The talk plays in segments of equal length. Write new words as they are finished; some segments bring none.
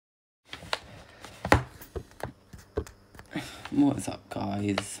What's up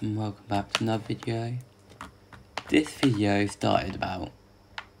guys, and welcome back to another video. This video started about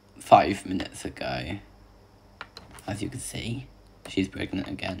 5 minutes ago. As you can see, she's pregnant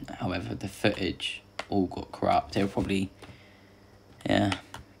again. However, the footage all got corrupt. It'll probably,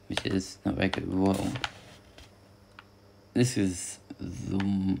 which is not very good at all. This is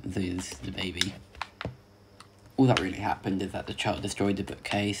the baby. All that really happened is that the child destroyed the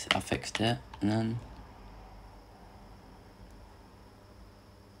bookcase. I fixed it, and then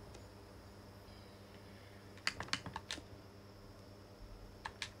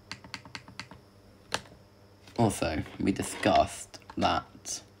also, we discussed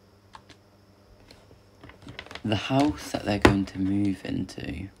that the house that they're going to move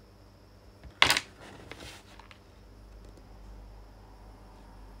into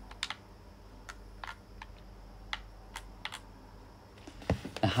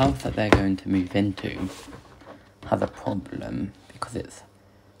has a problem because it's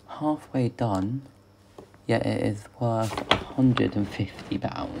halfway done, yet it is worth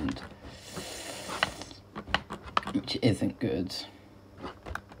 £150. Which isn't good.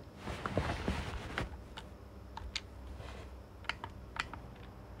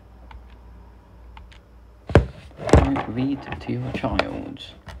 Don't read to your child.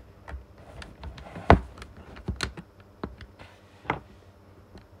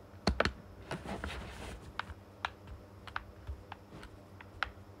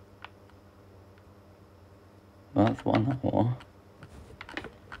 Well, that's 1 hour.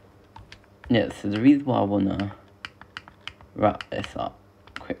 Yeah, so the reason why I wanna wrap this up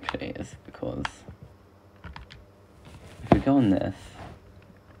quickly is because if we go on this,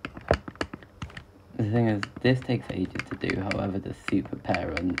 the thing is, this takes ages to do. However, the super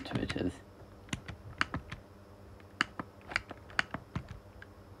parent, which is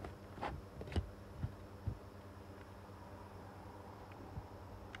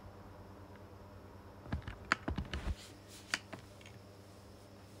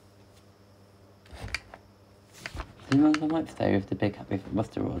I might stay with the big happy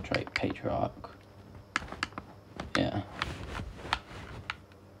Buster or Drake patriarch. Yeah.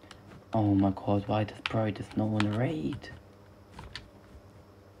 Oh my god, why does bro just not want to raid?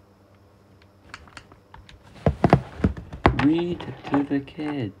 Read to the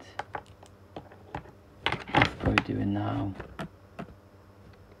kid. What's bro doing now?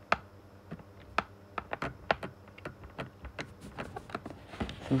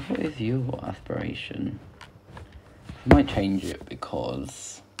 So what is your aspiration? I might change it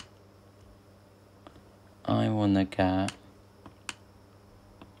because I want to get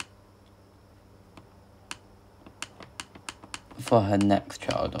for her next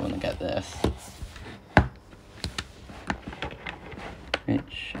child. I want to get this,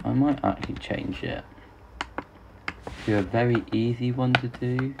 which I might actually change it to a very easy one to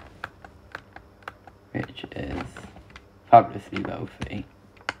do, which is fabulously wealthy.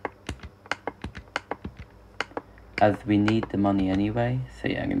 As we need the money anyway, so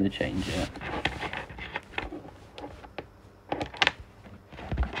yeah, I'm going to change it.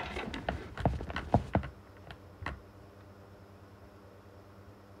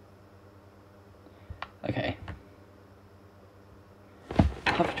 Okay.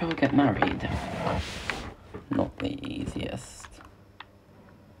 Have a child get married. Not the easiest.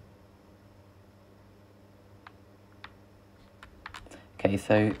 Okay,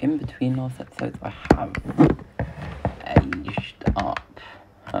 so in between last episodes I have aged up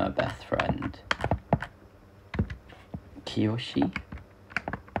her best friend, Kiyoshi.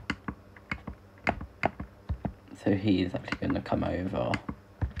 So he is actually going to come over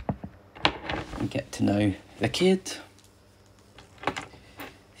and get to know the kid. So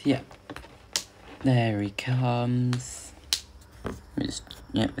yeah, there he comes. We're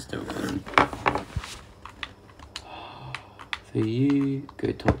still recording. So you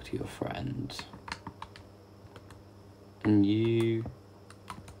go talk to your friend. And you...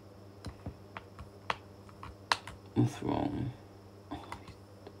 What's wrong? You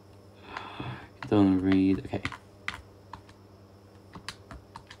don't want to read. Okay.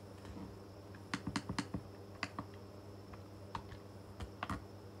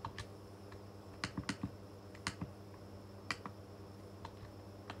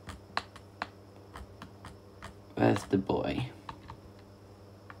 Where's the boy?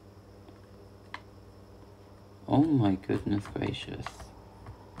 Oh my goodness gracious.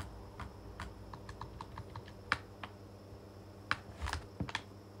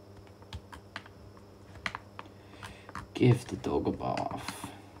 Give the dog a bath.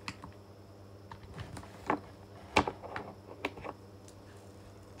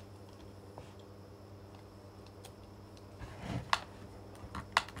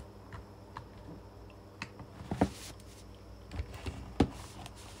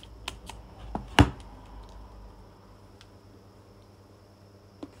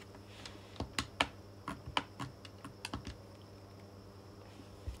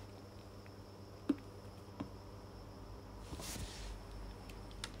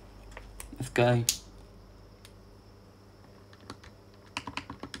 go.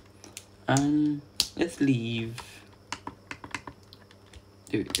 Let's leave.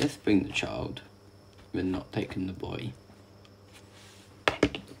 Dude, let's bring the child. We're not taking the boy.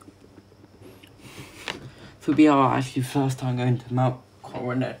 So we are actually first time going to Mount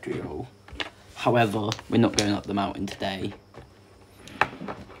Coronado. However, we're not going up the mountain today.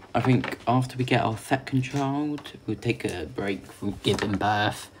 I think after we get our second child, we'll take a break from giving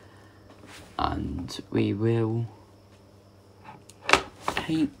birth. And we will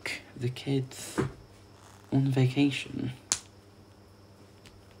take the kids on vacation.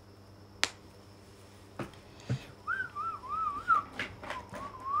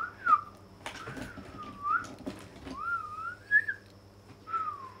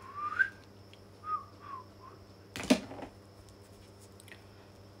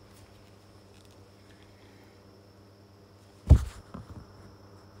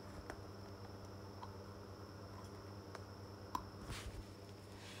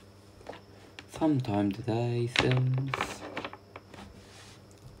 Sometime today, Sims.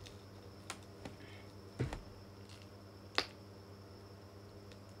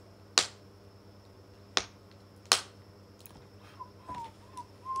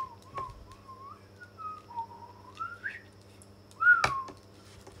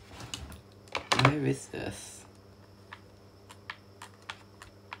 Where is this?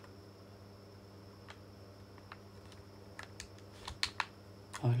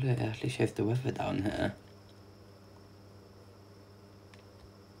 Oh look, it actually shows the weather down here.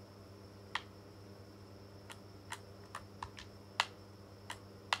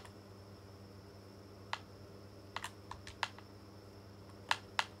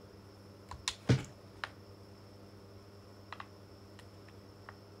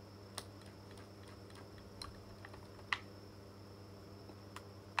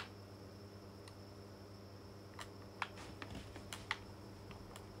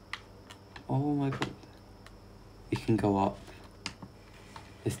 Oh my god. We can go up.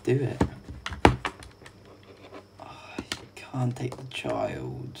 Let's do it. Oh, you can't take the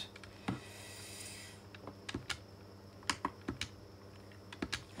child.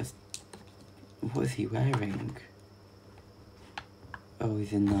 What is he wearing? Oh,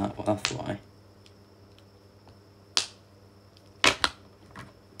 he's in that. Well, that's why.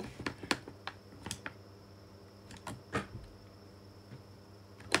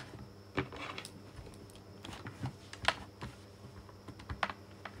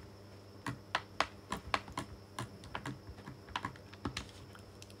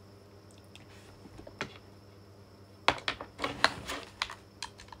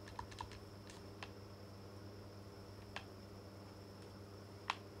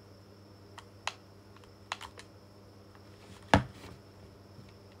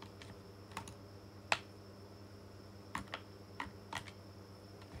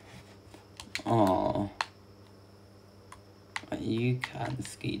 Oh, you can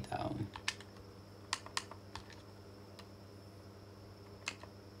ski down.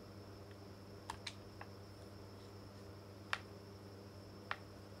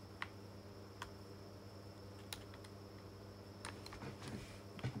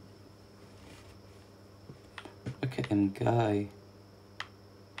 Look at him go.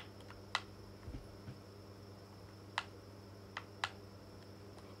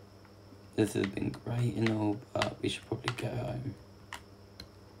 This has been great and all, but we should probably go home.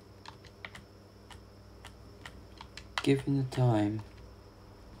 Given the time,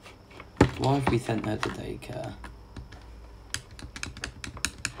 why have we sent her to daycare?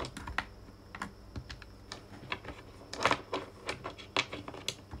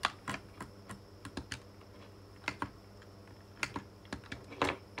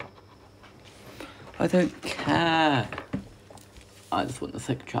 I don't care. I just want the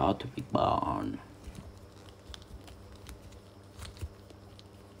second child to be born.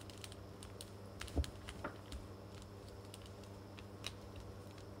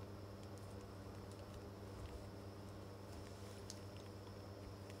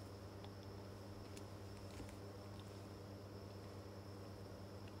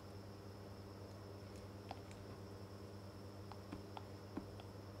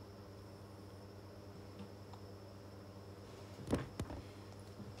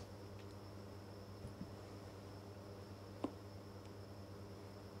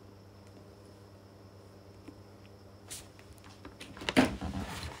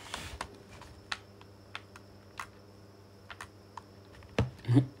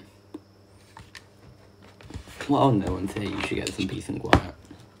 Well, no one's here, you should get some peace and quiet.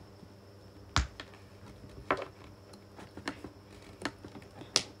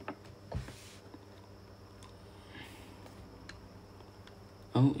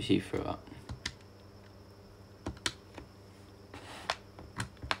 Oh, she threw up.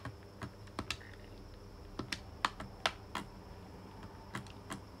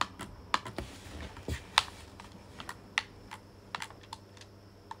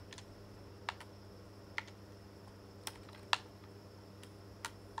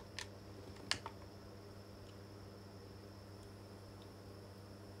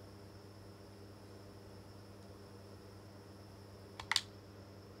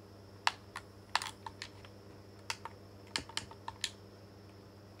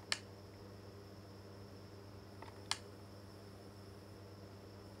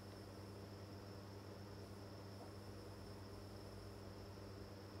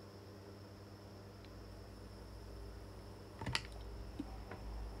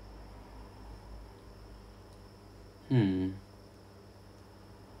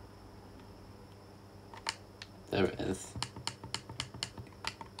 There it is.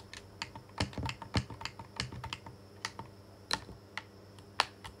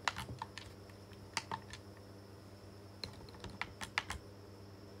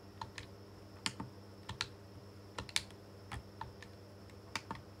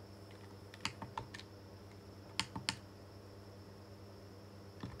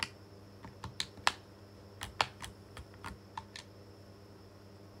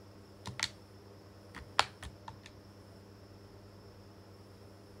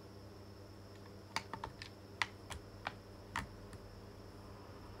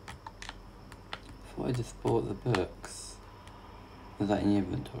 I just bought the books. Is that in your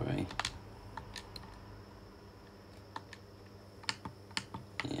inventory?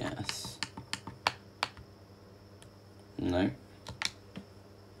 Yes. No.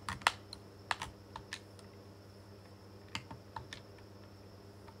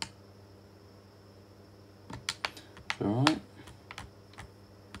 Alright.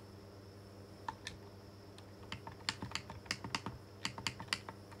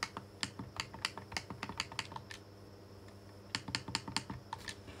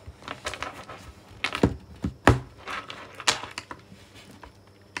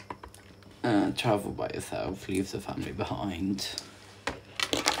 Travel by yourself, leave the family behind.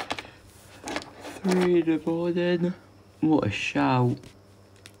 3 in the morning. What a shout.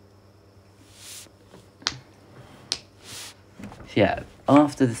 So yeah,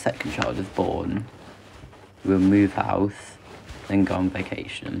 after the second child is born, we'll move house, then go on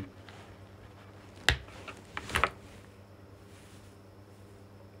vacation.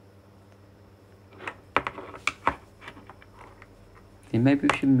 See, maybe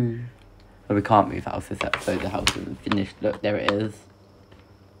we should move. Oh, we can't move house this episode, the house isn't finished. Look, there it is.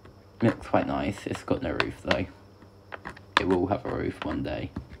 It looks quite nice. It's got no roof though. It will have a roof one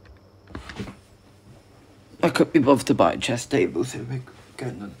day. I could be bothered to buy a chest table, so we're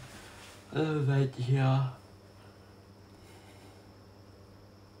going on elevate here.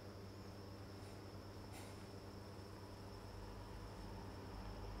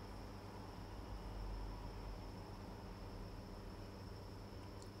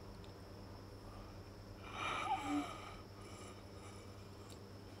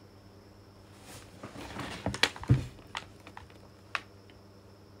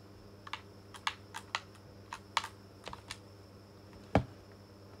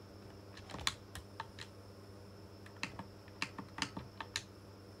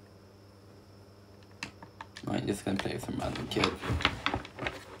 Right, just gonna play with some random kid.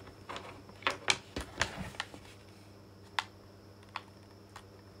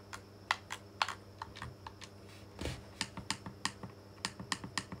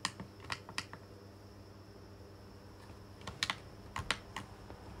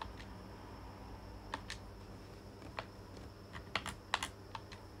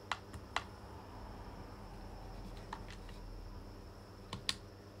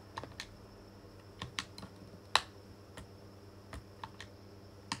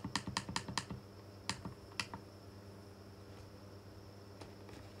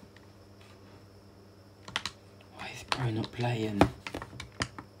 Why is bro not playing?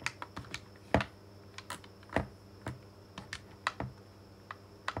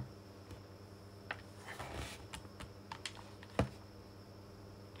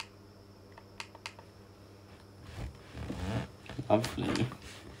 Lovely.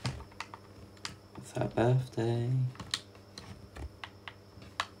 It's her birthday.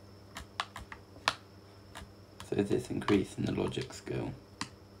 So is this increasing the logic skill?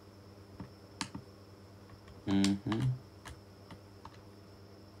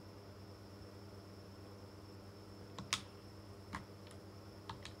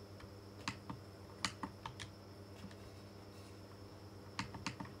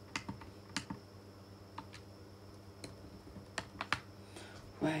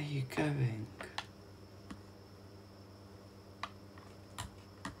 Where are you going?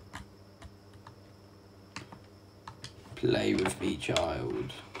 Play with me,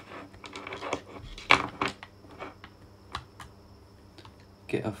 child.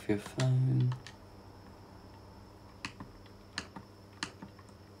 Get off your phone.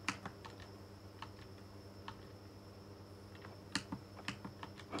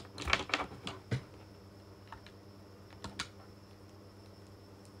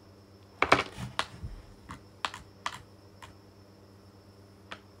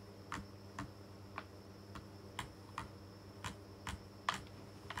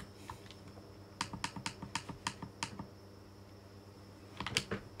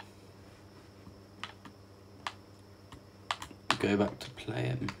 Go back to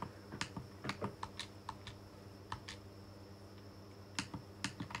playing.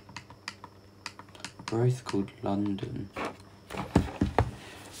 Bro's called London.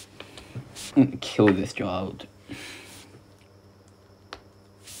 I'm gonna kill this child.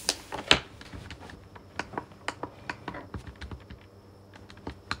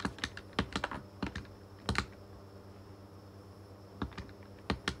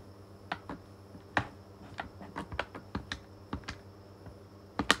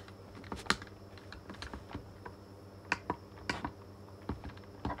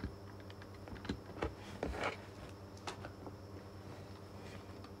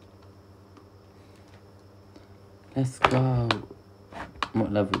 Let's go.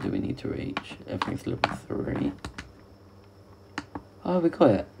 What level do we need to reach? Everything's level 3. Oh, we got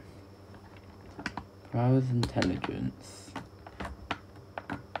it. Browse intelligence.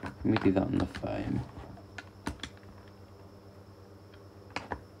 Let me do that on the phone.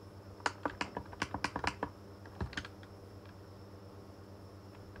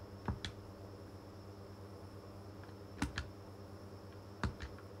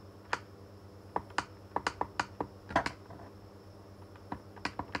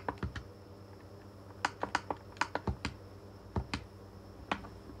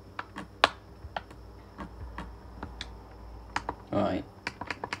 Right,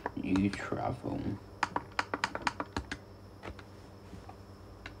 you travel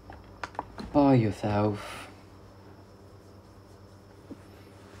by yourself.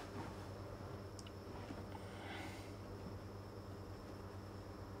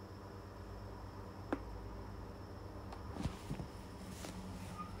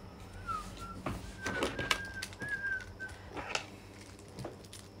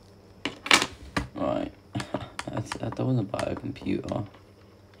 Right, I don't want to buy a computer.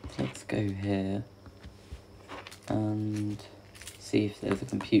 So let's go here and see if there's a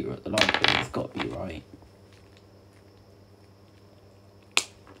computer at the library. It's got to be right.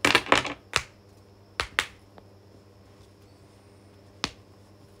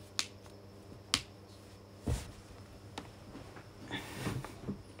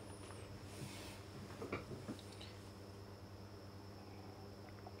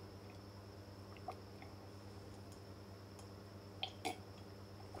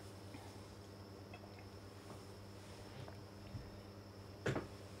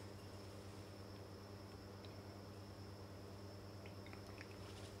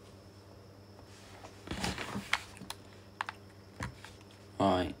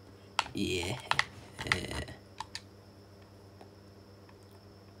 Right, yeah.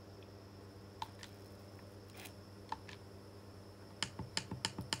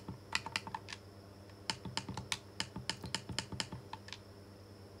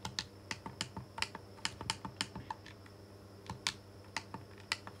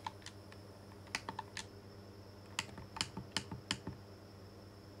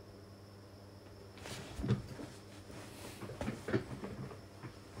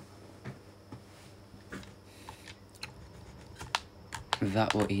 Is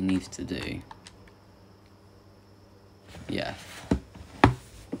that what he needs to do? Yes.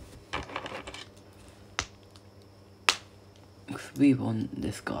 Because we want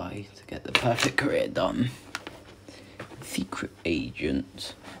this guy to get the perfect career done. Secret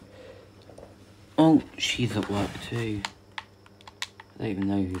agent. Oh, she's at work too. I don't even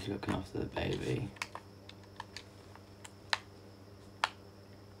know who's looking after the baby.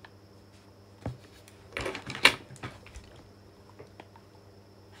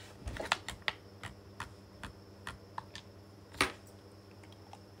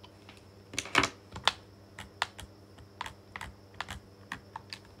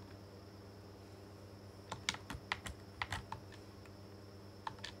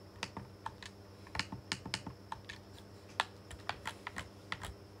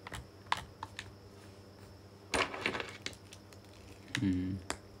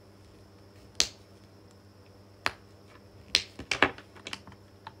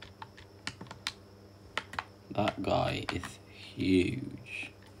 That guy is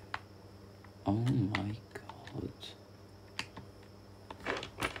huge. Oh my god.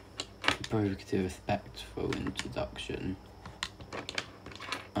 Broke the respectful introduction.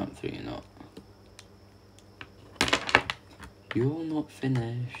 Absolutely not. You're not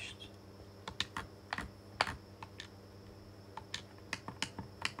finished.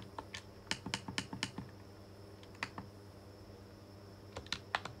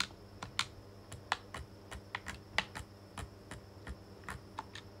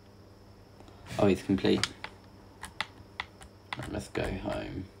 Oh, he's complete. Right, let's go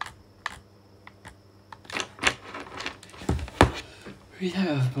home. We don't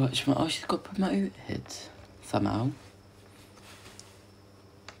have much more. Oh, she's got promoted somehow.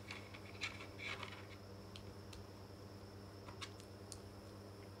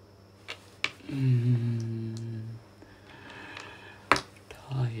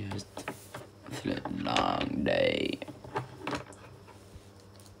 Tired. It's been a long day.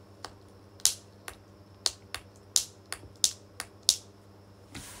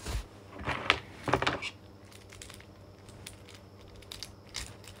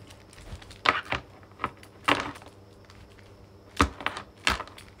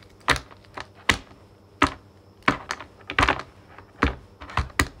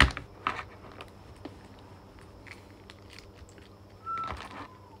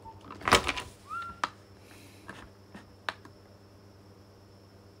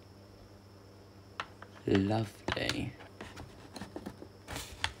 Lovely.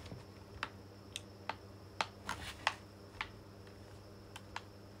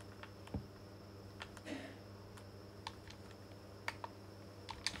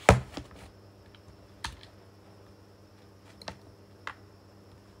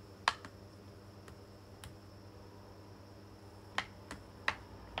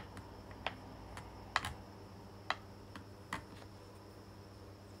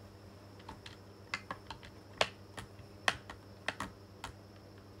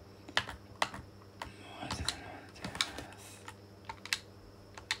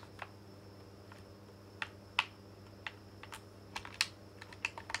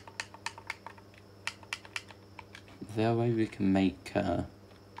 Is there a way we can make her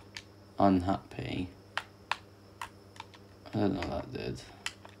unhappy? I don't know what that did.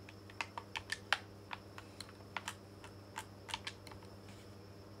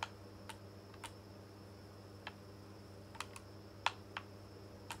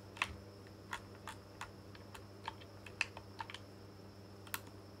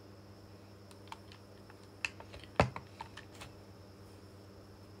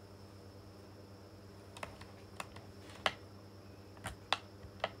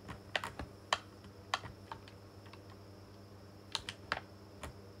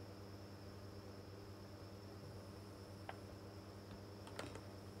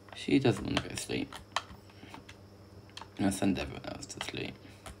 She doesn't want to go to sleep. I'm gonna send everyone else to sleep.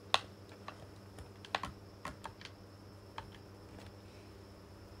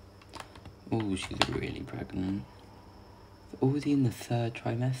 Oh, she's really pregnant. Already in the 3rd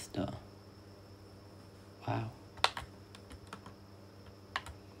trimester. Wow.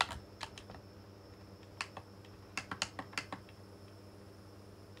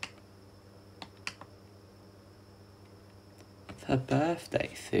 It's her birthday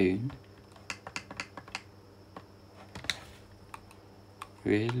soon.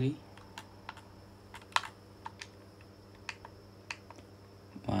 Really?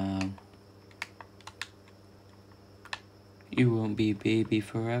 Wow. You won't be a baby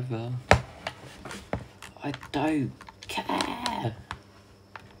forever. I don't care.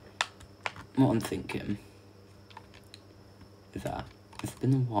 What I'm thinking is that it's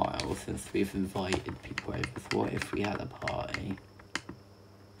been a while since we've invited people over, so what if we had a party?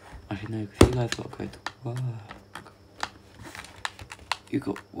 I don't know, because you guys got to go to work. You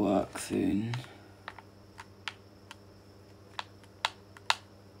got work soon.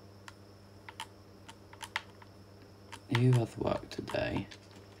 Who has work today?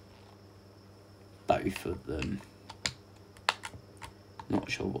 Both of them. Not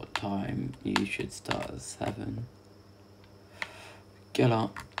sure what time. You should start at 7. Get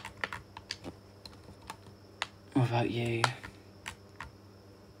up. What about you?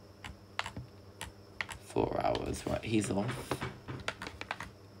 4 hours, right, he's off.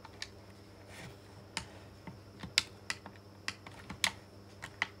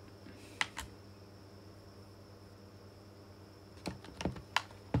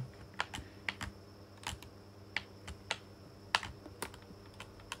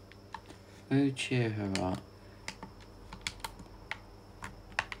 Go cheer her up.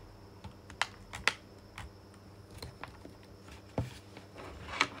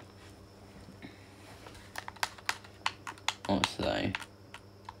 Also,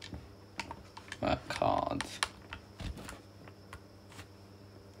 work cards.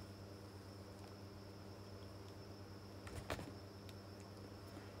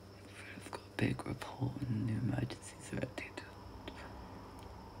 I've got a big report on the emergencies already.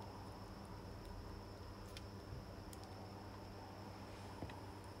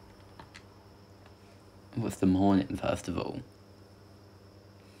 What's the morning, first of all?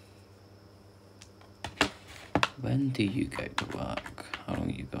 When do you go to work? How long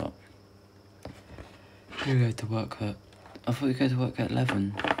you got? You go to work at... I thought you go to work at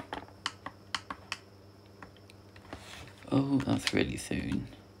 11. Oh, that's really soon.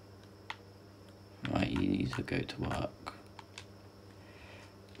 Right, you need to go to work.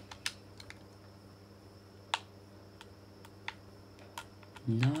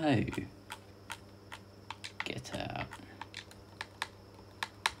 No. Get out.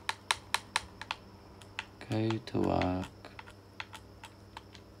 Go to work.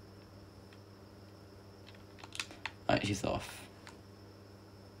 Right, she's off.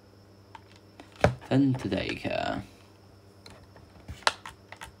 Then to daycare.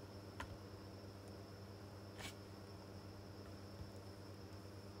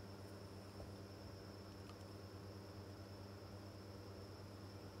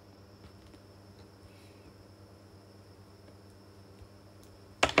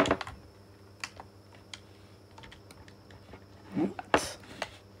 What?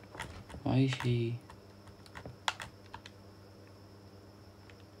 Why is she...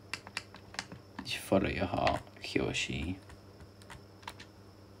 You follow your heart, he or she.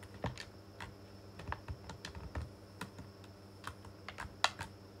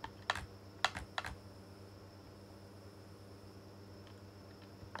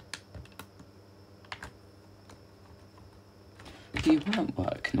 You weren't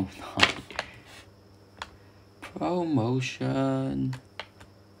working all night. Promotion.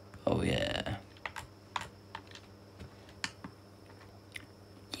 Oh yeah.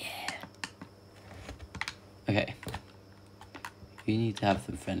 Yeah. Okay. You need to have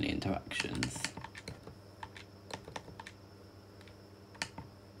some friendly interactions.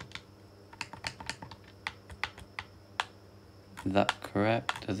 Is that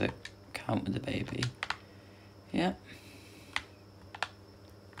correct? Does it count with the baby? Yeah.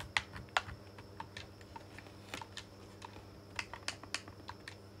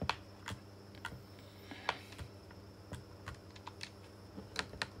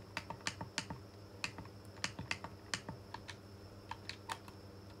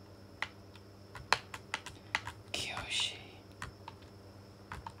 Kyoshi.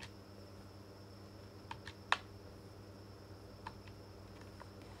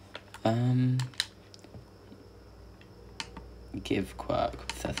 Give Quirk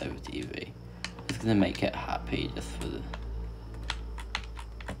obsess over TV. It's gonna make it happy just for the...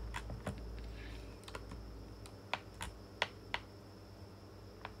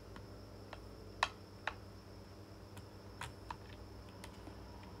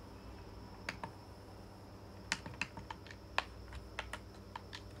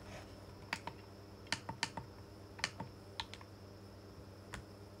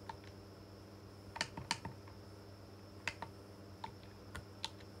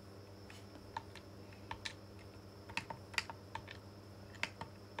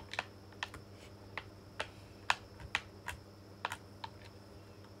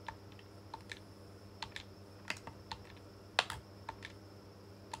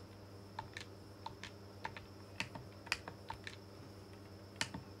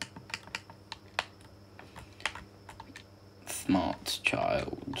 Smart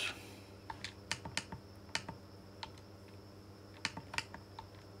child.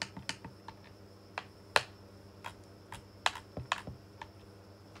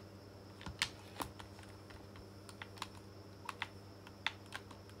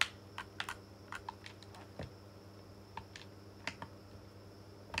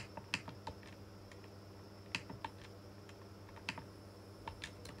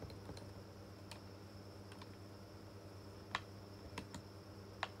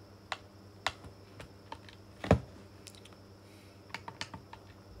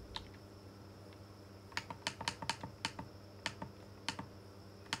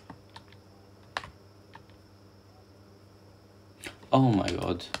 Oh my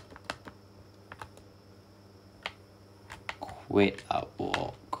god. Quit that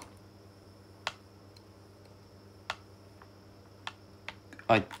walk.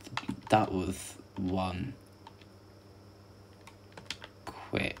 That was one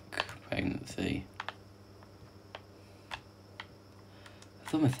quick pregnancy.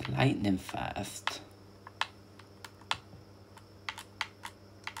 It's almost lightning fast.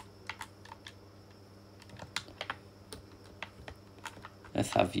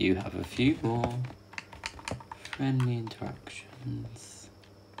 Let's have you have a few more friendly interactions.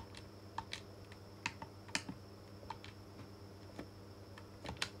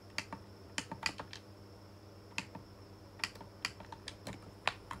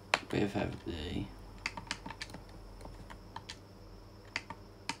 With everybody.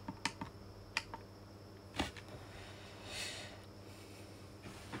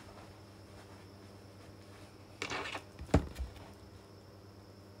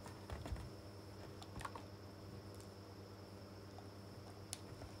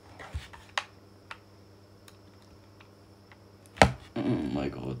 Oh my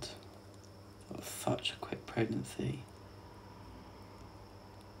god. That was such a quick pregnancy.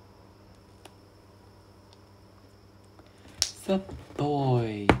 The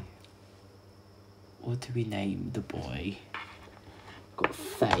boy. What do we name the boy? Got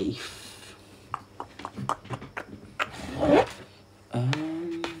Faith.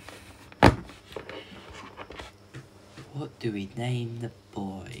 What do we name the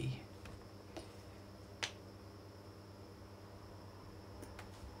boy?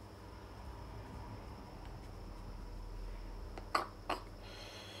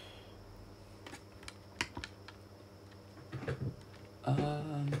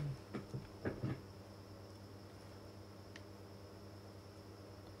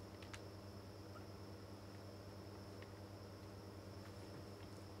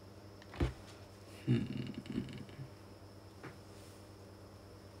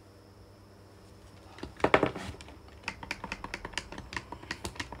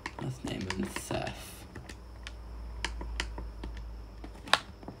 Let's name him Seth.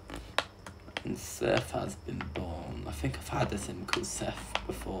 And Seth has been born. I think I've had a sim called Seth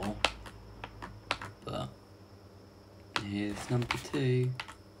before. But here's number 2.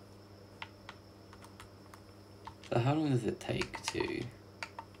 So how long does it take to...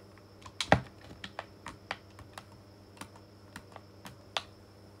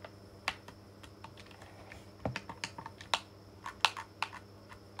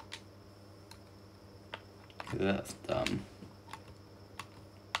 That's done.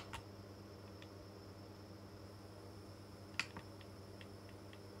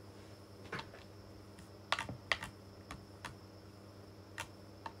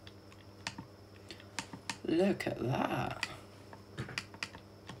 Look at that.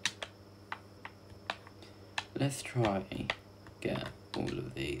 Let's try get all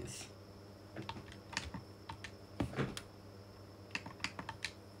of these.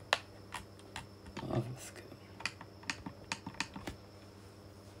 Oh, that's good.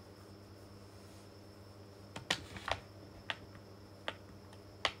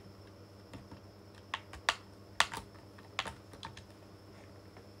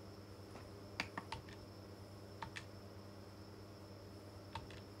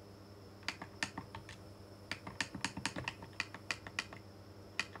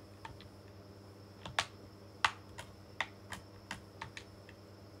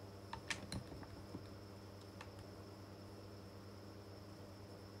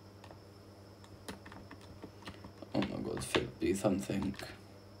 Oh my god, Philip, do something.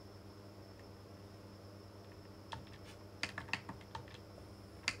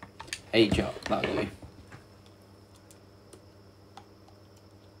 Age up, that'll do.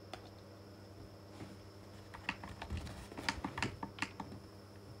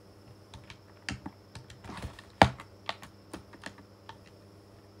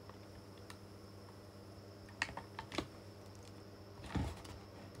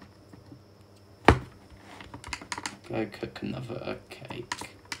 Go cook another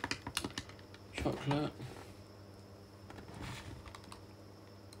cake. Chocolate.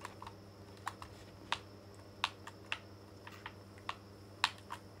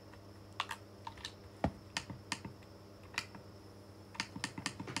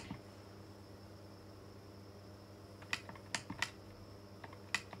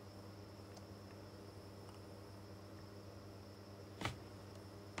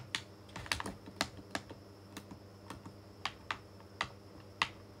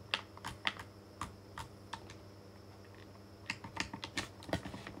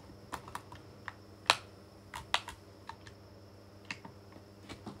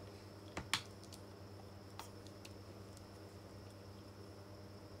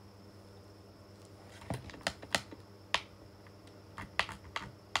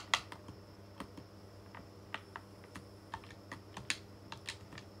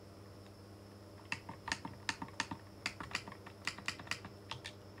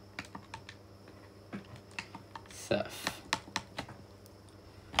 Seth.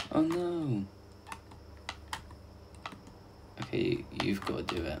 Oh no. Okay, you've got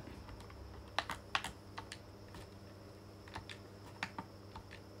to do it.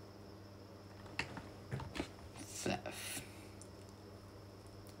 Seth.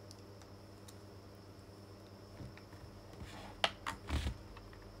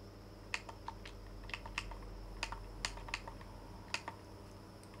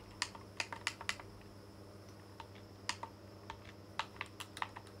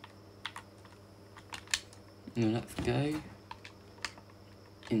 Now let's go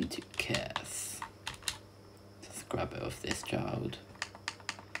into Cass. Let's grab it off this child.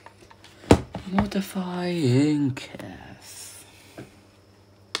 Modifying Cass.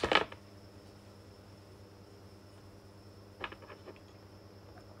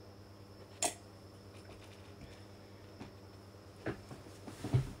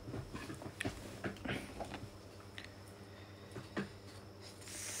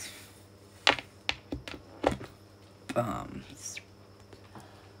 Bums.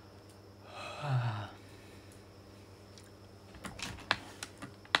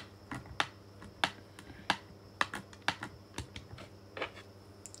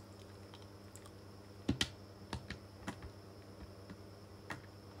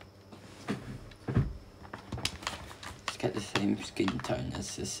 Let's get the same skin tone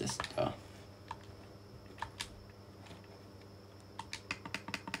as his sister.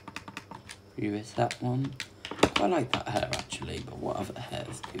 Who is that one? I like that hair actually, but what other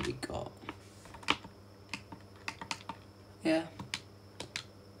hairs do we got? Yeah,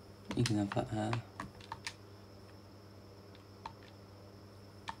 you can have that hair.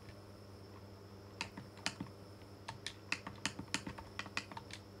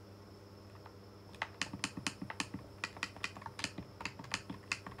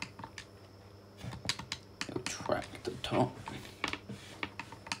 It'll track the top.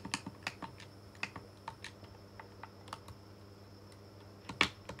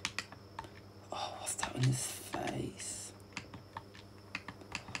 On his face.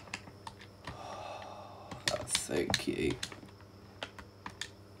 Oh, that's so cute.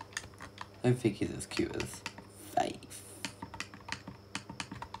 I don't think he's as cute as Faith.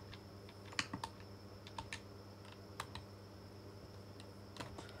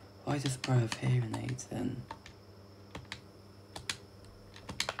 Why does Bro have hearing aids then?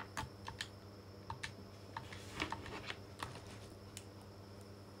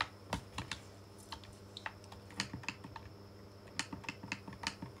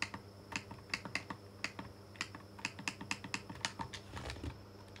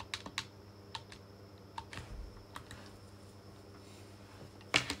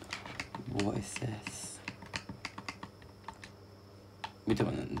 What is this? We don't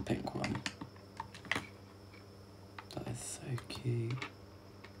want the pink one. That is so cute.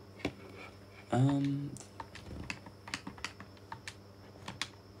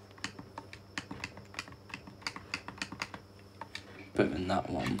 Put him in that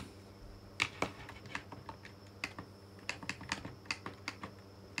one.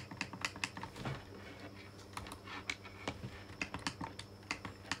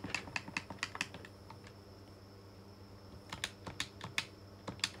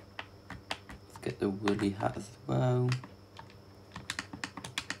 Get the woolly hat as well.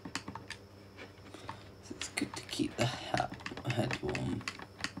 So it's good to keep the head warm.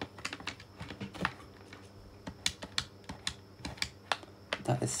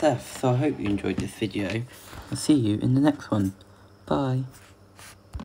 That is Seth, so I hope you enjoyed this video. I'll see you in the next one. Bye.